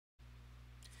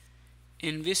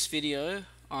In this video,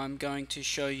 I'm going to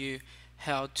show you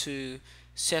how to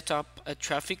set up a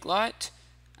traffic light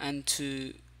and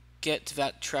to get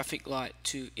that traffic light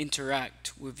to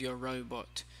interact with your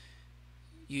robot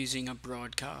using a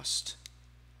broadcast.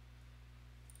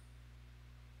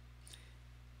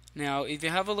 Now, if you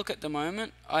have a look at the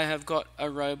moment, I have got a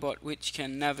robot which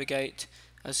can navigate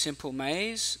a simple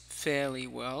maze fairly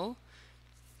well.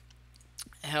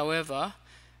 However,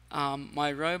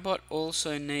 my robot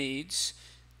also needs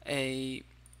a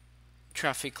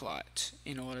traffic light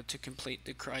in order to complete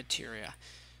the criteria.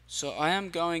 So I am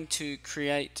going to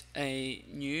create a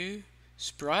new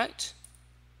sprite.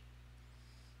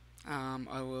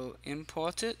 I will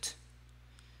import it,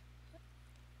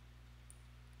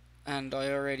 and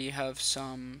I already have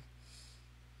some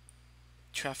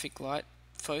traffic light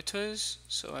photos,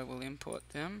 so I will import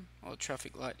them, or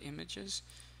traffic light images.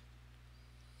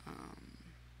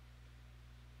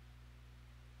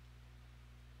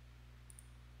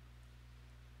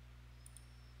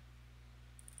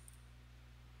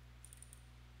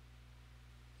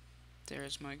 There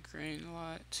is my green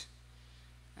light,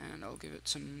 and I'll give it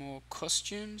some more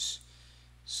costumes.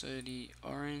 So the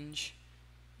orange,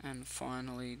 and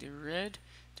finally the red.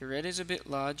 The red is a bit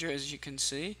larger, as you can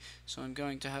see, so I'm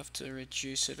going to have to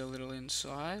reduce it a little in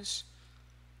size.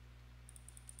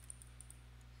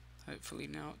 Hopefully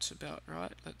now it's about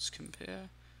right. Let's compare.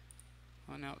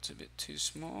 Oh, now it's a bit too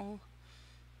small.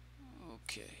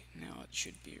 Okay, now it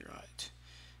should be right.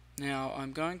 Now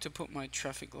I'm going to put my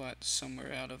traffic light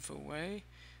somewhere out of the way,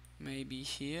 maybe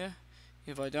here.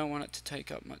 If I don't want it to take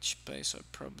up much space, I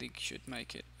probably should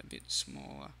make it a bit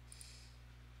smaller.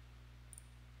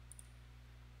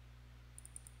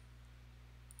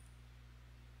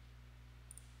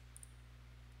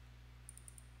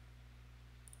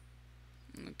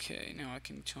 Okay, now I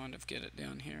can kind of get it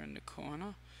down here in the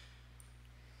corner.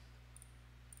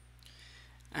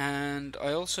 And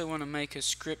I also want to make a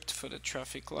script for the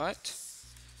traffic light.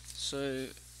 So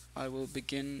I will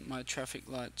begin my traffic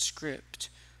light script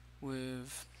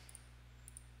with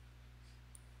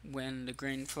when the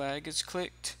green flag is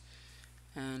clicked,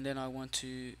 and then I want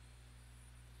to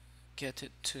get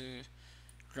it to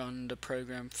run the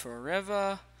program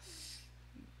forever.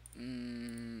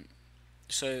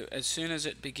 So as soon as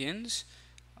it begins,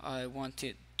 I want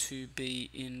it to be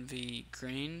in the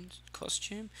green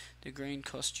costume. The green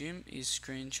costume is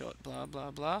screenshot blah blah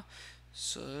blah.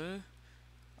 So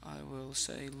I will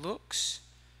say looks,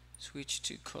 switch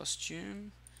to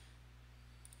costume,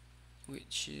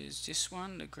 which is this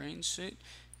one, the green suit,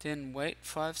 then wait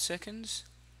 5 seconds.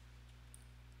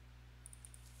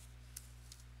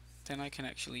 Then I can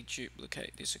actually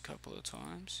duplicate this a couple of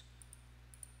times,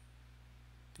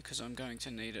 because I'm going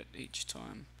to need it each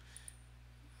time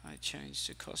I change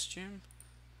the costume.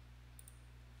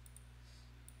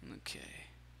 Okay.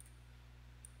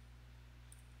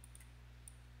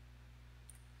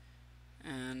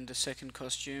 And the second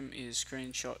costume is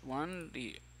screenshot 1,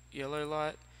 the yellow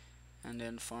light, and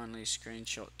then finally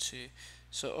screenshot 2.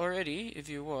 So already, if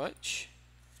you watch,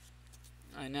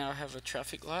 I now have a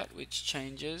traffic light which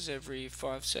changes every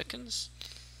 5 seconds.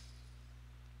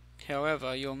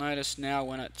 However, you'll notice now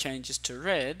when it changes to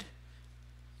red,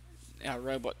 our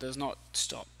robot does not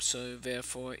stop, so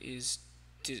therefore is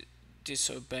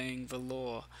disobeying the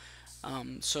law.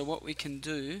 So what we can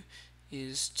do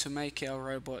is, to make our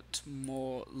robot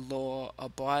more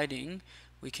law-abiding,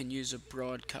 we can use a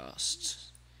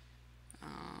broadcast.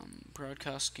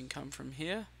 Broadcast can come from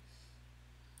here.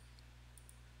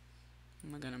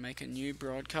 And we're going to make a new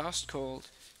broadcast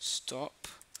called Stop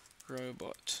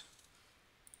Robot.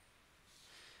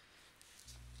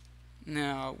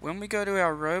 Now, when we go to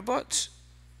our robot,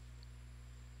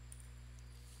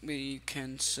 we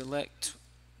can select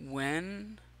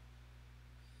when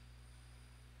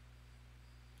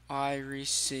I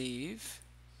receive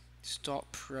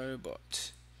Stop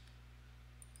Robot.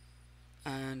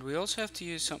 And we also have to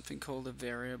use something called a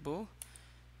variable.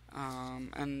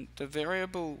 And the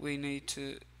variable we need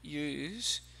to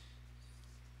use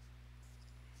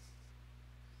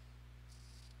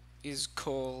is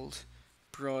called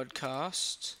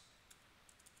broadcast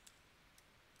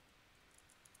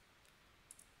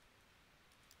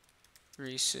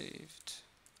received.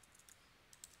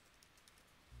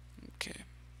 Okay.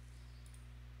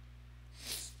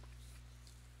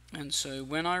 And so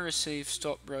when I receive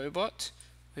Stop Robot,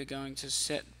 we're going to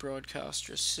set broadcast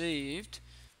received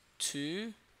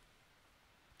to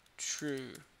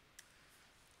true.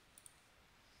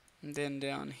 And then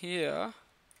down here,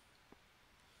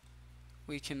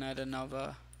 we can add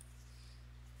another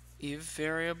if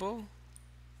variable.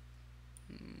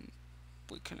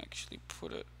 We can actually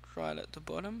put it right at the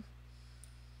bottom,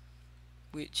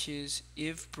 which is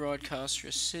if broadcast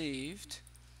received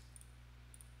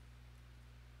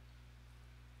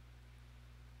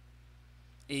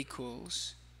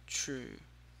equals true.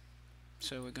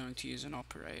 So we're going to use an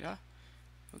operator.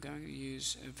 We're going to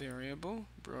use a variable,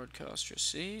 broadcast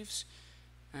receives,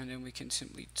 and then we can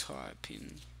simply type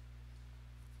in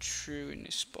true in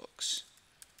this box.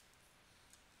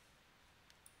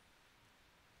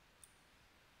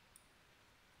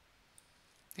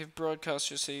 If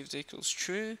broadcast received equals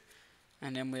true,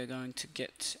 and then we're going to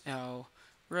get our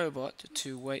robot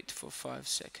to wait for 5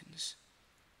 seconds.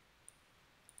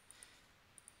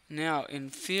 Now, in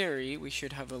theory, we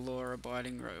should have a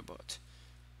law-abiding robot.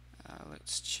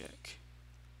 Let's check.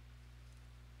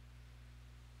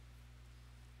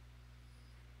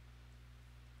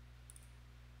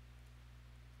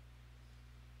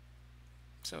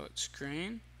 So it's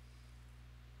green.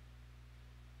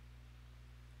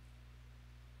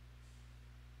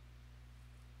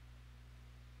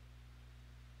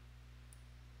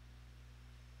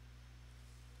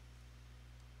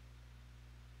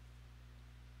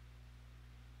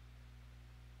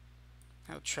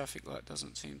 Our traffic light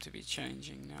doesn't seem to be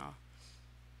changing now.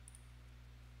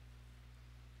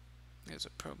 There's a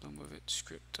problem with its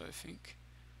script, I think.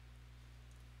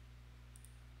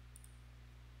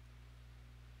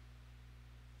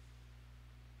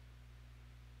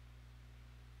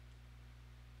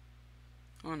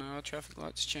 Oh no, our traffic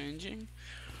light's changing.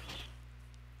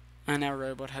 And our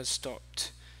robot has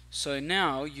stopped. So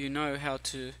now you know how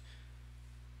to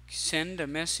send a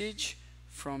message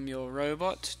from your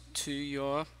robot to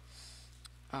your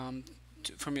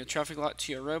from your traffic light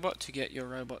to your robot to get your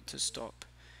robot to stop.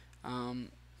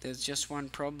 There's just one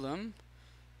problem,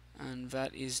 and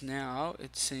that is now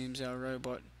it seems our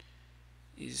robot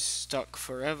is stuck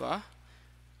forever,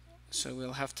 so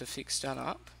we'll have to fix that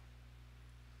up.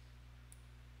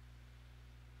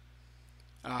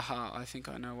 Aha, I think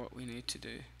I know what we need to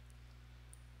do.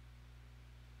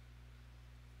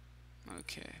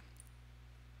 Okay.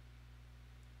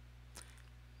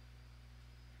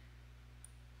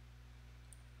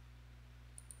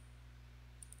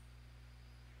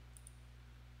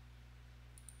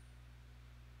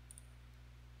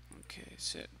 Okay,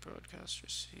 set broadcast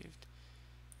received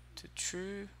to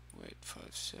true, wait 5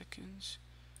 seconds,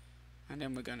 and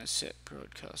then we're going to set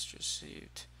broadcast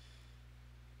received.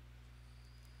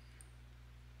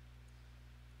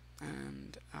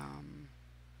 And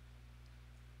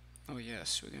oh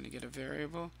yes, we're going to get a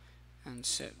variable and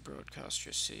set broadcast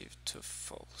received to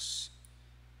false.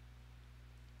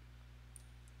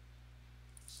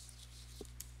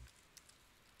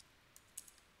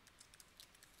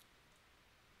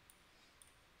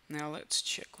 Now let's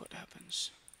check what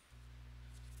happens.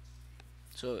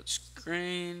 So it's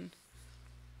green,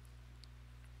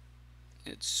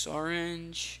 it's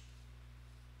orange,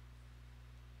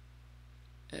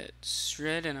 it's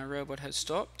red, and our robot has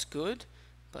stopped. Good.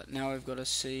 But now we've got to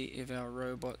see if our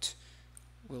robot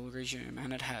will resume,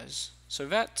 and it has. So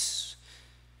that,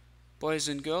 boys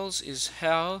and girls, is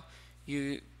how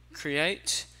you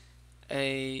create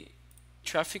a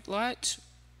traffic light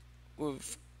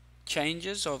with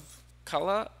changes of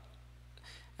color,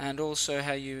 and also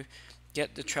how you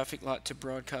get the traffic light to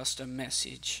broadcast a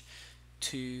message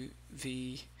to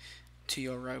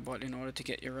your robot in order to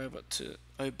get your robot to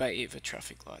obey the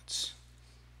traffic lights.